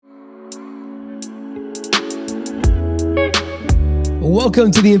Welcome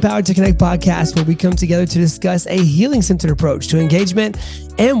to the Empowered to Connect podcast, where we come together to discuss a healing-centered approach to engagement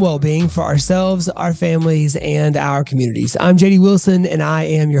and well-being for ourselves, our families, and our communities. I'm JD Wilson, and I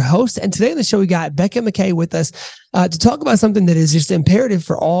am your host. And today on the show, we got Becca McKay with us to talk about something that is just imperative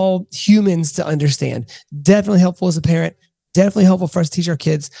for all humans to understand. Definitely helpful as a parent. Definitely helpful for us to teach our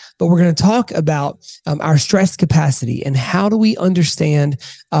kids, but we're going to talk about our stress capacity and how do we understand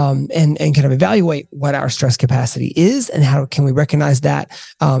and kind of evaluate what our stress capacity is and how can we recognize that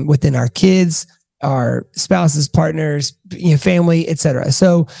within our kids, our spouses, partners, family, etc.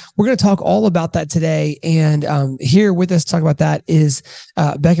 So we're going to talk all about that today. And here with us to talk about that is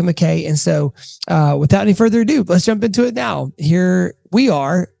Becca McKay. And so without any further ado, let's jump into it now. Here we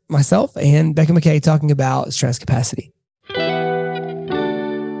are, myself and Becca McKay, talking about stress capacity.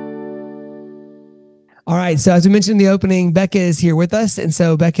 All right. So as we mentioned in the opening, Becca is here with us. And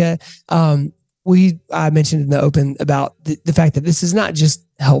so Becca, I mentioned in the open about the fact that this is not just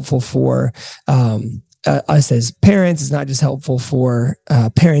helpful for us as parents. It's not just helpful for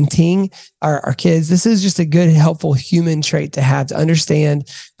parenting our kids. This is just a good, helpful human trait to have to understand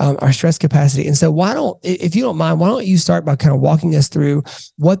our stress capacity. And so if you don't mind, why don't you start by kind of walking us through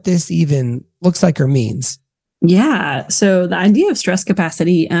what this even looks like or means? Yeah. So the idea of stress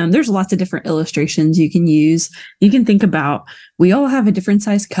capacity, there's lots of different illustrations you can use. You can think about, we all have a different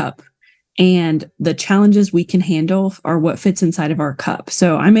size cup, and the challenges we can handle are what fits inside of our cup.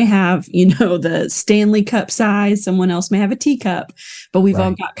 So I may have, the Stanley cup size, someone else may have a teacup, but we've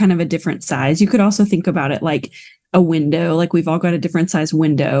all got kind of a different size. You could also think about it like a window, like we've all got a different size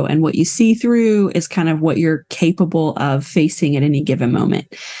window, and what you see through is kind of what you're capable of facing at any given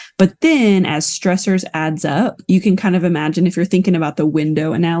moment. But then as stressors adds up, you can kind of imagine, if you're thinking about the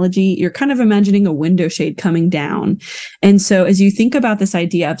window analogy, you're kind of imagining a window shade coming down. And so as you think about this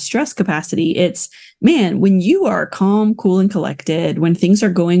idea of stress capacity, it's, man, when you are calm, cool, and collected, when things are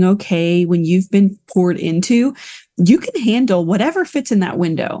going okay, when you've been poured into, you can handle whatever fits in that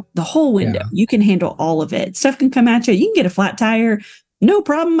window, the whole window. Yeah. You can handle all of it. Stuff can come at you. You can get a flat tire. No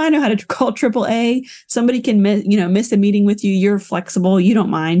problem. I know how to call AAA. Somebody can miss a meeting with you. You're flexible. You don't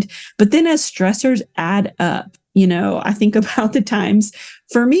mind. But then as stressors add up, I think about the times,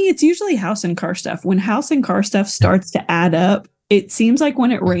 for me, it's usually house and car stuff. When house and car stuff starts to add up, it seems like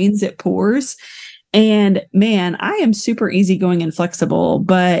when it rains, it pours. And man, I am super easygoing and flexible,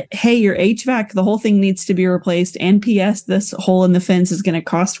 but hey, your HVAC, the whole thing needs to be replaced. And PS, this hole in the fence is going to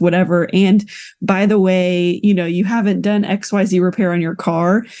cost whatever. And by the way, you haven't done XYZ repair on your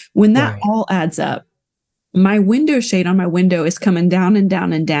car. When that all adds up, my window shade on my window is coming down and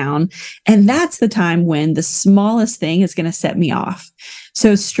down and down. And that's the time when the smallest thing is going to set me off.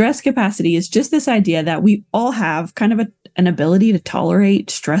 So stress capacity is just this idea that we all have kind of an ability to tolerate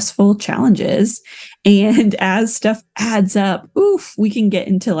stressful challenges. And as stuff adds up, we can get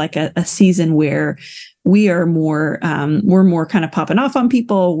into like a season where we are more kind of popping off on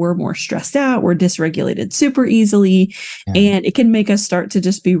people. We're more stressed out. We're dysregulated super easily. Yeah. And it can make us start to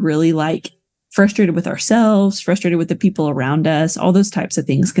just be really like frustrated with ourselves, frustrated with the people around us. All those types of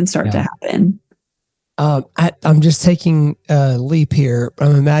things can start to happen. I'm just taking a leap here.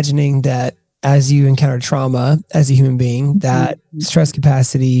 I'm imagining that as you encounter trauma as a human being, that stress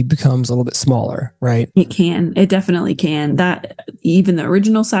capacity becomes a little bit smaller, right? It can. It definitely can. That even the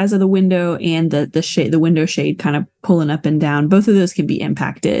original size of the window and the window shade kind of pulling up and down, both of those can be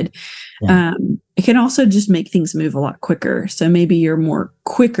impacted. Yeah. It can also just make things move a lot quicker. So maybe you're more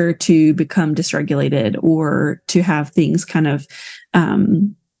quicker to become dysregulated or to have things kind of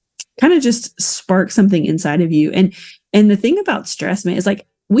just spark something inside of you. And the thing about stress, man, is like,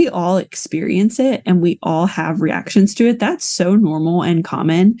 we all experience it and we all have reactions to it. That's so normal and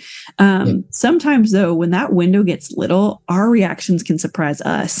common. Sometimes though, when that window gets little, our reactions can surprise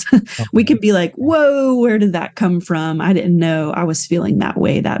us. We can be like, whoa, where did that come from? I didn't know I was feeling that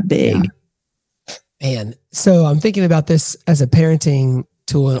way, that big. Yeah. Man. So I'm thinking about this as a parenting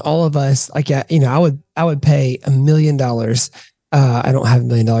tool, and all of us, like, I would pay $1 million. I don't have $1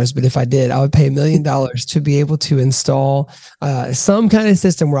 million, but if I did, I would pay $1 million to be able to install some kind of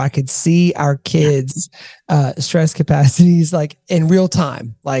system where I could see our kids' stress capacities like in real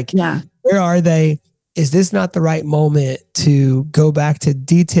time. Like, where are they? Is this not the right moment to go back to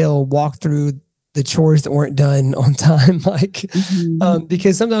detail, walk through the chores that weren't done on time? Like,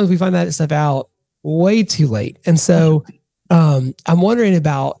 because sometimes we find that stuff out way too late. And so I'm wondering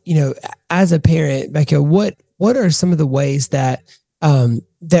about, as a parent, Becca, what are some of the ways that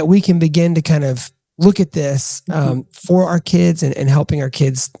that we can begin to kind of look at this for our kids and helping our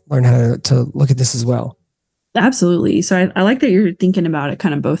kids learn how to look at this as well? Absolutely. So I like that you're thinking about it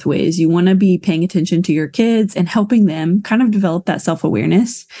kind of both ways. You want to be paying attention to your kids and helping them kind of develop that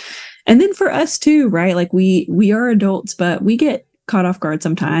self-awareness. And then for us too, right? Like we are adults, but we get caught off guard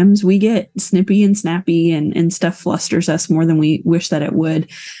sometimes. We get snippy and snappy and stuff flusters us more than we wish that it would.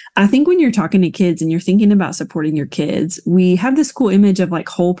 I think when you're talking to kids and you're thinking about supporting your kids, we have this cool image of like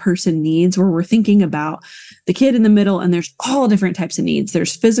whole person needs where we're thinking about the kid in the middle, and there's all different types of needs.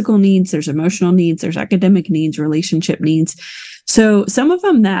 There's physical needs, there's emotional needs, there's academic needs, relationship needs. So some of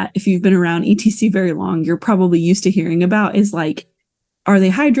them that if you've been around ETC very long, you're probably used to hearing about is like, are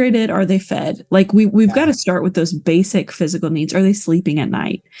they hydrated? Are they fed? Like we've got to start with those basic physical needs. Are they sleeping at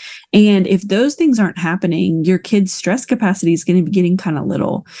night? And if those things aren't happening, your kid's stress capacity is going to be getting kind of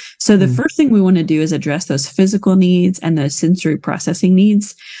little. So the first thing we want to do is address those physical needs and those sensory processing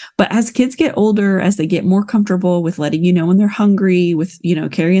needs. But as kids get older, as they get more comfortable with letting you know when they're hungry, with,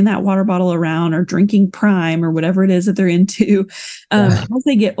 carrying that water bottle around or drinking Prime or whatever it is that they're into, as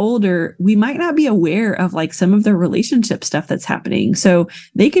they get older, we might not be aware of like some of their relationship stuff that's happening. So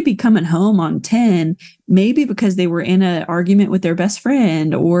they could be coming home on 10, maybe because they were in an argument with their best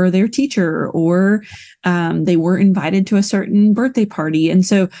friend or their teacher, or they were invited to a certain birthday party. And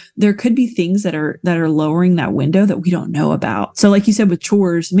so there could be things that are lowering that window that we don't know about. So like you said, with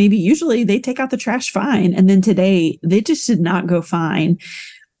chores, maybe usually they take out the trash fine, and then today they just did not go fine.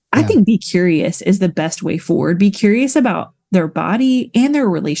 I think be curious is the best way forward. Be curious about their body and their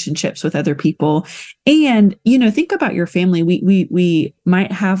relationships with other people. And, think about your family. We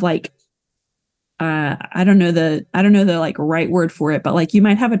might have like, I don't know the like right word for it, but like you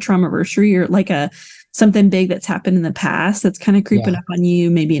might have a traumaversary or like something big that's happened in the past that's kind of creeping up on you,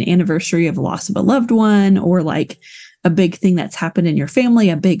 maybe an anniversary of loss of a loved one, or like a big thing that's happened in your family,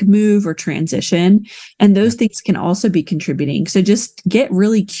 a big move or transition. And those things can also be contributing. So just get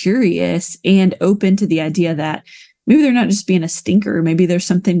really curious and open to the idea that maybe they're not just being a stinker. Maybe there's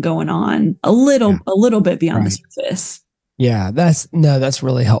something going on a little bit beyond the surface. Yeah, that's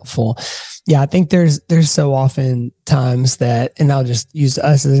really helpful. Yeah, I think there's so often times that, and I'll just use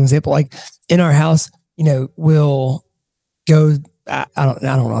us as an example, like in our house, we'll go, I don't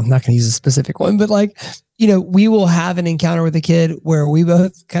know, I'm not going to use a specific one, but like, we will have an encounter with a kid where we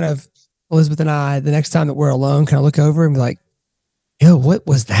both kind of, Elizabeth and I, the next time that we're alone, kind of look over and be like, yo, what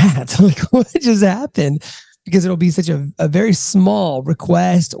was that? Like, what just happened? Because it'll be such a very small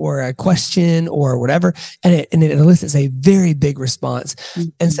request or a question or whatever. And it elicits a very big response. Mm-hmm.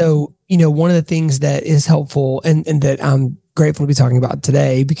 And so, one of the things that is helpful and that I'm grateful to be talking about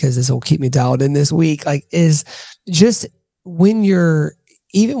today, because this will keep me dialed in this week, like is just when you're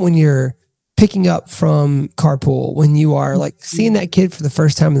picking up from carpool, when you are like seeing that kid for the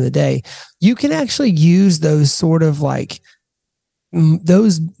first time of the day, you can actually use those sort of like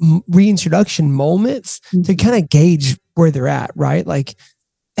those reintroduction moments to kind of gauge where they're at, right? Like,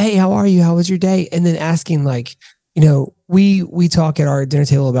 hey, how are you? How was your day? And then asking like, we talk at our dinner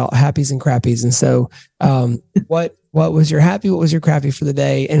table about happies and crappies. And so, what was your happy? What was your crappy for the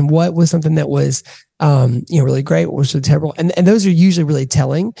day? And what was something that was, really great? What was really terrible? And those are usually really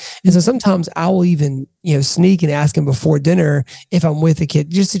telling. And so sometimes I will even, sneak and ask them before dinner if I'm with a kid,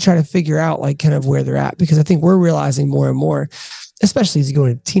 just to try to figure out like kind of where they're at, because I think we're realizing more and more, especially as you go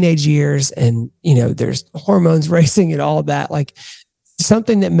into teenage years and, there's hormones racing and all of that, like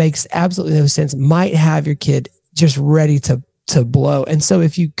something that makes absolutely no sense might have your kid just ready to blow. And so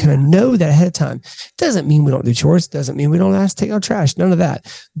if you kind of know that ahead of time, doesn't mean we don't do chores, doesn't mean we don't ask to take out trash, none of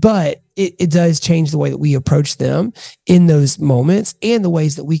that. But it does change the way that we approach them in those moments and the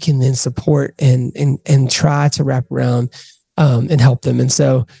ways that we can then support and try to wrap around and help them. And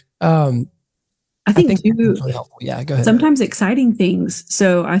so, I think too, really helpful. Yeah, go ahead. Sometimes exciting things.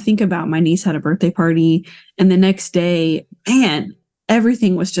 So I think about my niece had a birthday party, and the next day, man,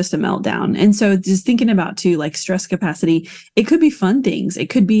 everything was just a meltdown. And so just thinking about too, like stress capacity, it could be fun things. It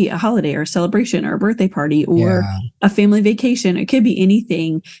could be a holiday or a celebration or a birthday party or a family vacation. It could be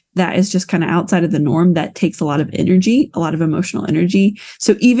anything that is just kind of outside of the norm that takes a lot of energy, a lot of emotional energy.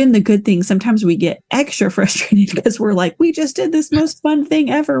 So even the good things, sometimes we get extra frustrated because we're like, we just did this most fun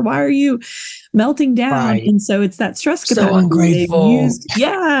thing ever. Why are you melting down? Right. And so it's that stress capacity. So ungrateful.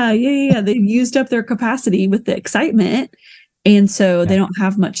 They've used up their capacity with the excitement. And so they don't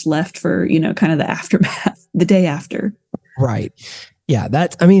have much left for, kind of the aftermath, the day after. Right. Yeah.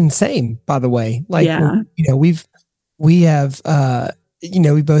 Same, by the way. Like, we have,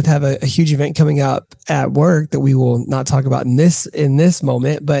 we both have a huge event coming up at work that we will not talk about in this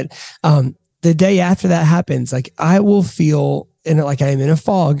moment. But the day after that happens, like I will feel like I am in a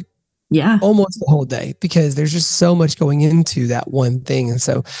fog Yeah. almost the whole day because there's just so much going into that one thing. And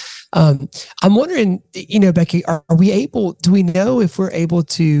so I'm wondering, Becky, do we know if we're able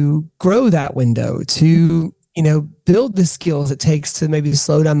to grow that window to, build the skills it takes to maybe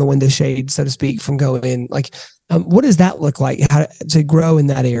slow down the window shade, so to speak, from going in? Like, what does that look like, how to grow in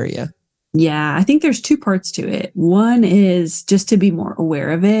that area? Yeah, I think there's two parts to it. One is just to be more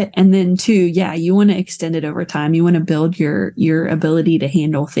aware of it. And then two, yeah, you want to extend it over time. You want to build your ability to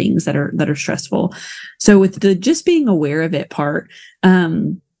handle things that are stressful. So with the just being aware of it part,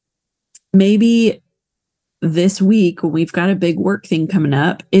 maybe this week when we've got a big work thing coming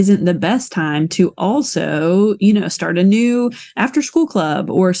up isn't the best time to also, start a new after school club.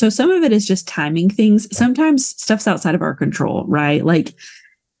 Or so some of it is just timing things. Sometimes stuff's outside of our control, right? Like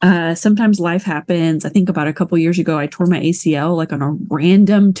sometimes life happens. I think about a couple years ago, I tore my ACL like on a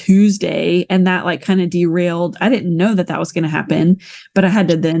random Tuesday, and that like kind of derailed. I didn't know that was going to happen, but I had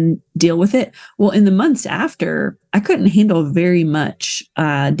to then deal with it. Well, in the months after, I couldn't handle very much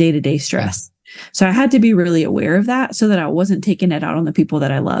day-to-day stress. So I had to be really aware of that so that I wasn't taking it out on the people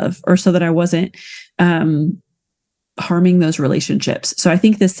that I love, or so that I wasn't harming those relationships. So I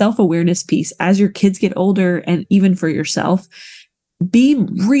think the self-awareness piece, as your kids get older, and even for yourself, be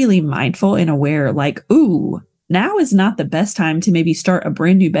really mindful and aware, like, ooh, now is not the best time to maybe start a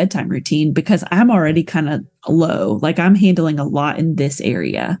brand new bedtime routine because I'm already kind of low. Like I'm handling a lot in this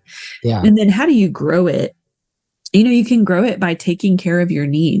area. Yeah. And then how do you grow it? You can grow it by taking care of your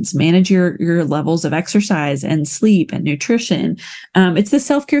needs, manage your levels of exercise and sleep and nutrition. It's the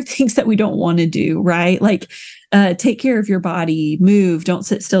self-care things that we don't want to do, right? Like take care of your body, move, don't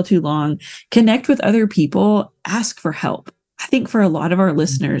sit still too long, connect with other people, ask for help. I think for a lot of our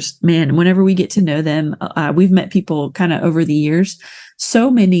listeners, man, whenever we get to know them, we've met people kind of over the years.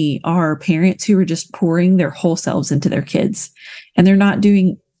 So many are parents who are just pouring their whole selves into their kids, and they're not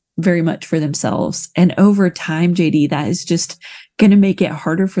doing very much for themselves. And over time, JD, that is just going to make it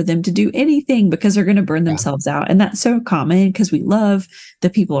harder for them to do anything because they're going to burn themselves out. And that's so common because we love the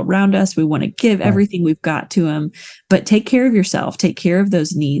people around us. We want to give everything we've got to them, but take care of yourself, take care of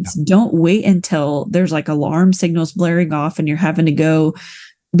those needs. Don't wait until there's like alarm signals blaring off and you're having to go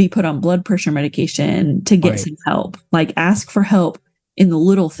be put on blood pressure medication to get some help. Like ask for help in the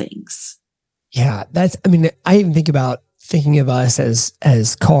little things. Yeah. I even think about thinking of us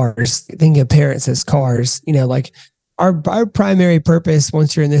as cars, thinking of parents as cars, like our primary purpose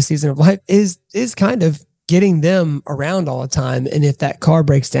once you're in this season of life is kind of getting them around all the time. And if that car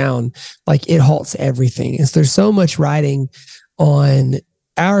breaks down, like it halts everything. And so there's so much riding on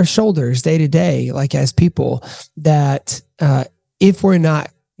our shoulders day to day, like as people, that if we're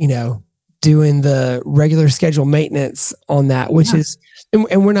not, doing the regular schedule maintenance on that, which is,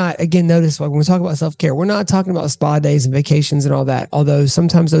 and we're not, again, notice like when we talk about self-care, we're not talking about spa days and vacations and all that, although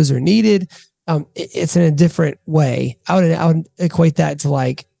sometimes those are needed. It's in a different way. I would equate that to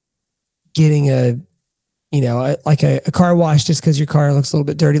like getting a car wash just because your car looks a little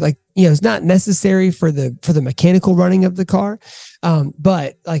bit dirty. Like, it's not necessary for the mechanical running of the car.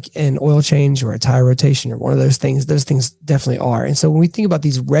 But like an oil change or a tire rotation or one of those things definitely are. And so when we think about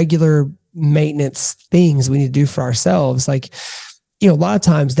these regular maintenance things we need to do for ourselves, like, a lot of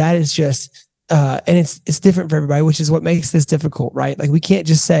times that is just, and it's different for everybody, which is what makes this difficult, right? Like we can't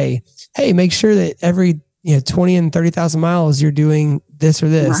just say, hey, make sure that every 20 and 30,000 miles you're doing this or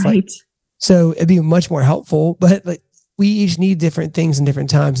this. Right. Like, so it'd be much more helpful, but like we each need different things in different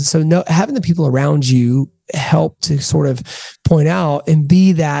times. And so having the people around you help to sort of point out and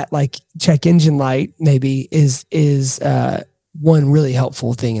be that like check engine light maybe is one really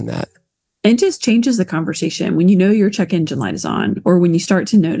helpful thing in that. It just changes the conversation when your check engine light is on, or when you start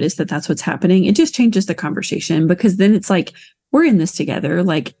to notice that that's what's happening. It just changes the conversation because then it's like, we're in this together.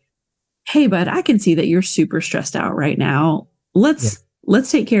 Like, hey, bud, I can see that you're super stressed out right now. Let's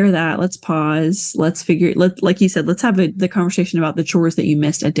take care of that. Let's pause. Let's like you said, let's have the conversation about the chores that you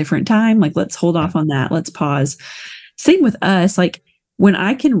missed a different time. Like, let's hold off on that. Let's pause. Same with us. Like when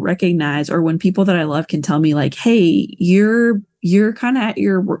I can recognize, or when people that I love can tell me like, hey, you're kind of at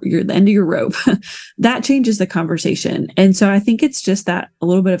the end of your rope, that changes the conversation. And so I think it's just that a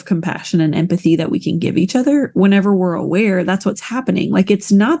little bit of compassion and empathy that we can give each other whenever we're aware that's what's happening. Like,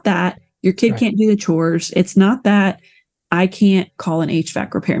 it's not that your kid can't do the chores. It's not that I can't call an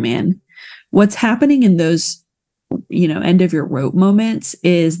HVAC repairman. What's happening in those, end of your rope moments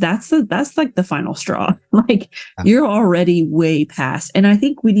is that's like the final straw. Like you're already way past. And I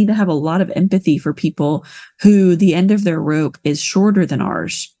think we need to have a lot of empathy for people who the end of their rope is shorter than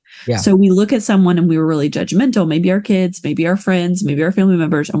ours. Yeah. So we look at someone and we were really judgmental, maybe our kids, maybe our friends, maybe our family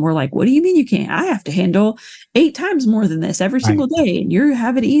members. And we're like, what do you mean you can't? I have to handle 8 times more than this every single day. And you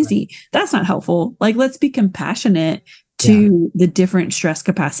have it easy. That's not helpful. Like, let's be compassionate to the different stress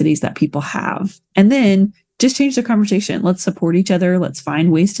capacities that people have. And then just change the conversation. Let's support each other. Let's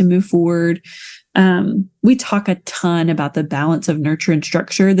find ways to move forward. We talk a ton about the balance of nurture and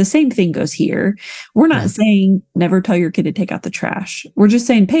structure. The same thing goes here. We're not saying never tell your kid to take out the trash. We're just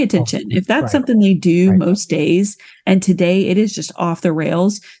saying pay attention. If that's something they do most days, and today it is just off the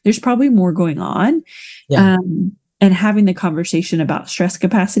rails, there's probably more going on. And having the conversation about stress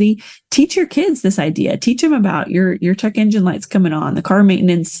capacity, teach your kids this idea. Teach them about your check engine lights coming on, the car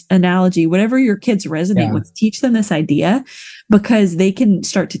maintenance analogy, whatever your kids resonate with. Teach them this idea, because they can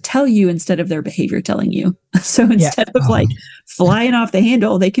start to tell you instead of their behavior telling you. So instead of like flying off the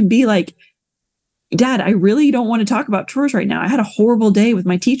handle, they can be like, Dad, I really don't want to talk about chores right now. I had a horrible day with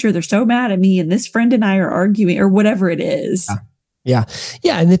my teacher. They're so mad at me, and this friend and I are arguing, or whatever it is. Yeah.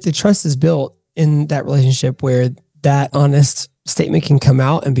 And if the trust is built in that relationship where that honest statement can come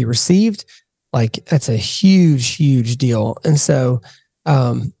out and be received, like, that's a huge, huge deal. And so,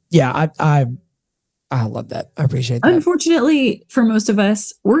 I love that. I appreciate that. Unfortunately, for most of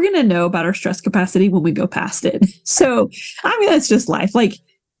us, we're going to know about our stress capacity when we go past it. So, I mean, that's just life. Like,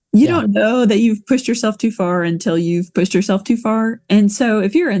 you don't know that you've pushed yourself too far until you've pushed yourself too far. And so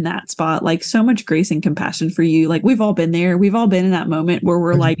if you're in that spot, like, so much grace and compassion for you. Like, we've all been there. We've all been in that moment where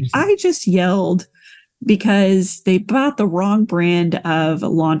we're 100%. Like, I just yelled because they bought the wrong brand of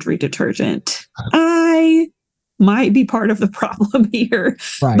laundry detergent. I might be part of the problem here,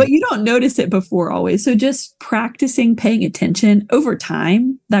 but you don't notice it before always. So just practicing paying attention over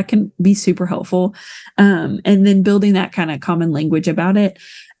time, that can be super helpful. And then building that kind of common language about it.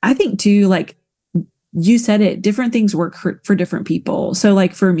 I think too, like you said it, different things work for different people. So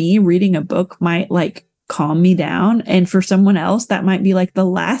like for me, reading a book might like calm me down. And for someone else, that might be like the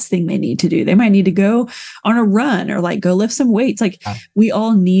last thing they need to do. They might need to go on a run or like go lift some weights. Like we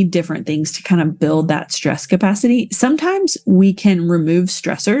all need different things to kind of build that stress capacity. Sometimes we can remove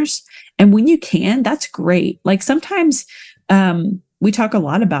stressors. And when you can, that's great. Like sometimes we talk a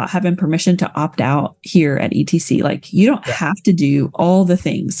lot about having permission to opt out here at ETC. Like you don't have to do all the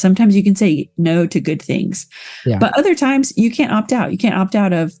things. Sometimes you can say no to good things, but other times you can't opt out. You can't opt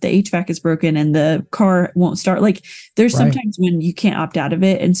out of the HVAC is broken and the car won't start. Like there's sometimes when you can't opt out of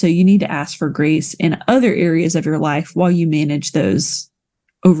it. And so you need to ask for grace in other areas of your life while you manage those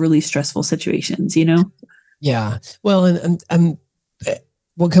overly stressful situations, you know? Yeah. Well, and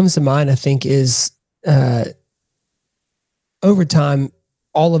what comes to mind, I think, is, over time,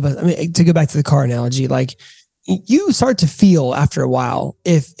 all of us, I mean, to go back to the car analogy, like you start to feel after a while,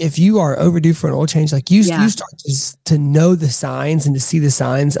 if you are overdue for an oil change, like you start to know the signs and to see the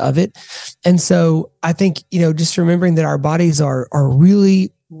signs of it. And so I think, just remembering that our bodies are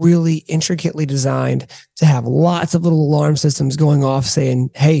really, really intricately designed to have lots of little alarm systems going off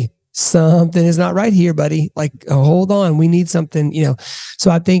saying, hey, something is not right here, buddy. Like, hold on, we need something, So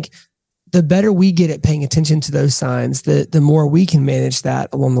I think the better we get at paying attention to those signs, the more we can manage that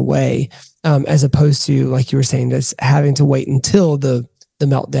along the way, as opposed to, like you were saying, just having to wait until the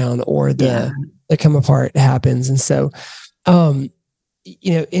meltdown or the come apart happens. And so,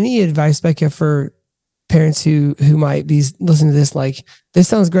 any advice, Becca, for parents who might be listening to this, like, this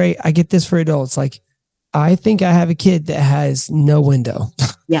sounds great. I get this for adults. Like, I think I have a kid that has no window.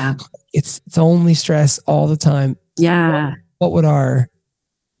 Yeah. It's only stress all the time. Yeah. What would our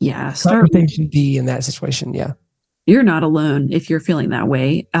conversation be in that situation? Yeah. You're not alone if you're feeling that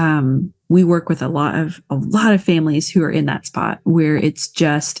way. We work with a lot of families who are in that spot where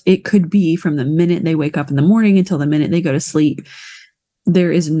it could be from the minute they wake up in the morning until the minute they go to sleep.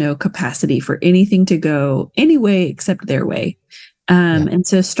 There is no capacity for anything to go any way except their way. And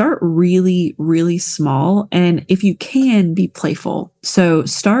so start really, really small. And if you can, be playful. So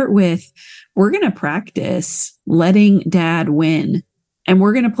start with, we're going to practice letting dad win. And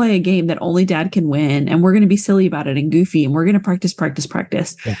we're going to play a game that only dad can win. And we're going to be silly about it and goofy. And we're going to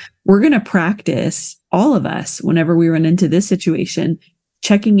practice. Yeah. We're going to practice, all of us, whenever we run into this situation,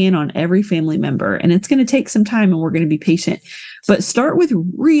 checking in on every family member. And it's going to take some time and we're going to be patient. But start with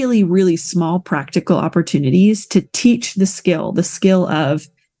really, really small practical opportunities to teach the skill of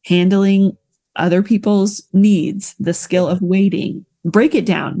handling other people's needs, the skill of waiting, break it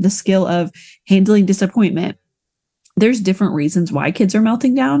down, the skill of handling disappointment. There's different reasons why kids are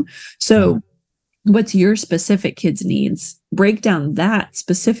melting down. So what's your specific kid's needs? Break down that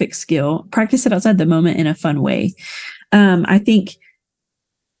specific skill, practice it outside the moment in a fun way. I think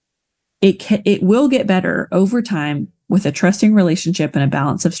it will get better over time with a trusting relationship and a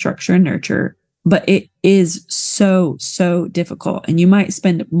balance of structure and nurture. But it is so, so difficult. And you might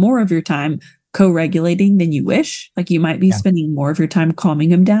spend more of your time co-regulating than you wish. Like you might be spending more of your time calming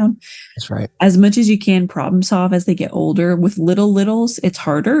them down. That's right. As much as you can problem solve as they get older. With littles, it's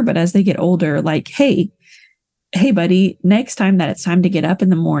harder. But as they get older, like, hey, buddy, next time that it's time to get up in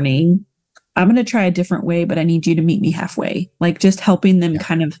the morning, I'm going to try a different way, but I need you to meet me halfway. Like just helping them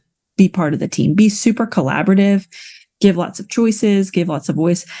kind of be part of the team, be super collaborative, give lots of choices, give lots of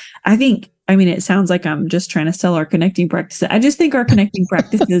voice. I mean, it sounds like I'm just trying to sell our connecting practices. I just think our connecting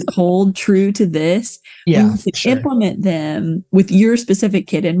practices hold true to this. Yeah. When you implement them with your specific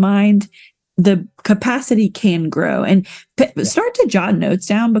kid in mind, the capacity can grow. And start to jot notes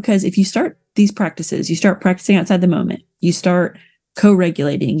down, because if you start these practices, you start practicing outside the moment, you start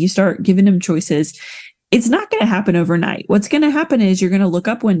co-regulating, you start giving them choices, it's not going to happen overnight. What's going to happen is you're going to look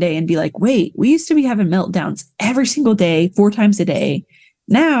up one day and be like, wait, we used to be having meltdowns every single day, 4 times a day.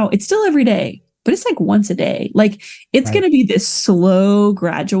 Now it's still every day, but it's like once a day. Like it's going to be this slow,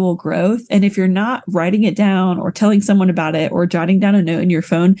 gradual growth. And if you're not writing it down or telling someone about it or jotting down a note in your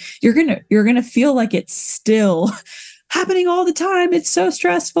phone, you're going to feel like it's still happening all the time. It's so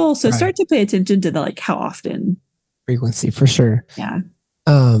stressful. So start to pay attention to the, like, how often. Frequency, for sure. Yeah.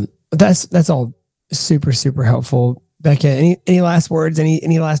 That's all super, super helpful. Becca, any last words,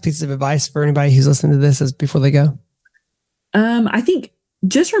 any last pieces of advice for anybody who's listening to this before they go? I think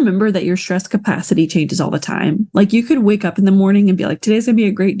just remember that your stress capacity changes all the time. Like you could wake up in the morning and be like, today's gonna be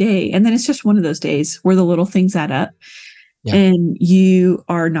a great day. And then it's just one of those days where the little things add up and you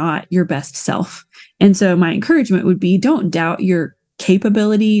are not your best self. And so my encouragement would be, don't doubt your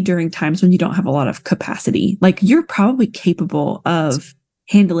capability during times when you don't have a lot of capacity. Like you're probably capable of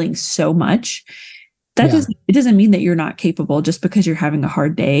handling so much. It doesn't mean that you're not capable just because you're having a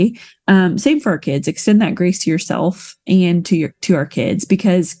hard day. Same for our kids. Extend that grace to yourself and to our kids,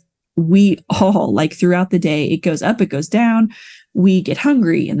 because we all, like, throughout the day, it goes up, it goes down. We get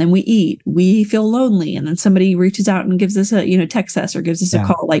hungry and then we eat. We feel lonely, and then somebody reaches out and gives us texts us or gives us a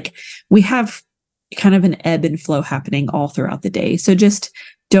call. Like we have kind of an ebb and flow happening all throughout the day. So just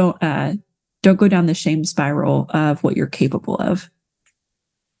don't go down the shame spiral of what you're capable of.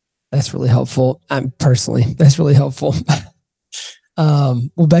 That's really helpful. That's really helpful.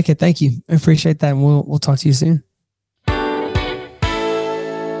 Well, Becca, thank you. I appreciate that. And we'll talk to you soon.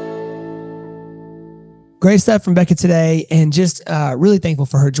 Great stuff from Becca today, and just really thankful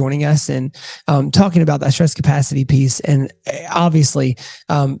for her joining us and talking about that stress capacity piece. And obviously,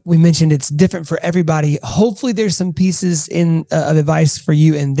 we mentioned it's different for everybody. Hopefully, there's some pieces of advice for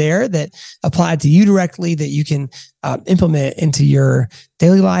you in there that apply to you directly that you can implement into your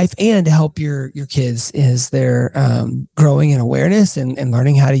daily life and to help your kids as they're growing in awareness and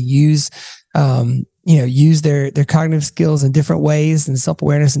learning how to use their cognitive skills in different ways and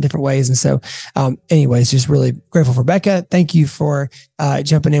self-awareness in different ways. And so anyways, just really grateful for Becca. Thank you for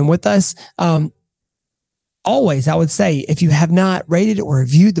jumping in with us. Always, I would say, if you have not rated or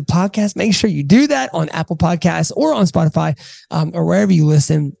reviewed the podcast, make sure you do that on Apple Podcasts or on Spotify or wherever you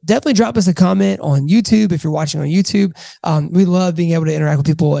listen. Definitely drop us a comment on YouTube if you're watching on YouTube. We love being able to interact with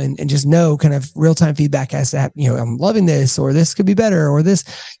people and just know kind of real-time feedback as to, I'm loving this, or this could be better, or this,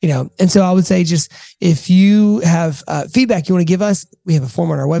 And so I would say, just if you have feedback you want to give us, we have a form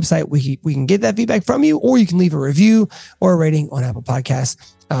on our website. We can get that feedback from you, or you can leave a review or a rating on Apple Podcasts.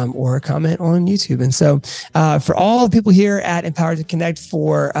 Or a comment on YouTube. And so for all the people here at Empowered to Connect,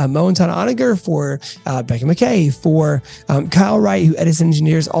 for Mo and Tana Oniger, for Becca McKay, for Kyle Wright, who edits and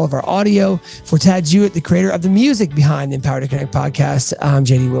engineers all of our audio, for Tad Jewett, the creator of the music behind the Empowered to Connect podcast, I'm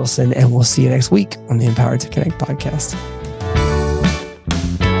JD Wilson, and we'll see you next week on the Empowered to Connect podcast.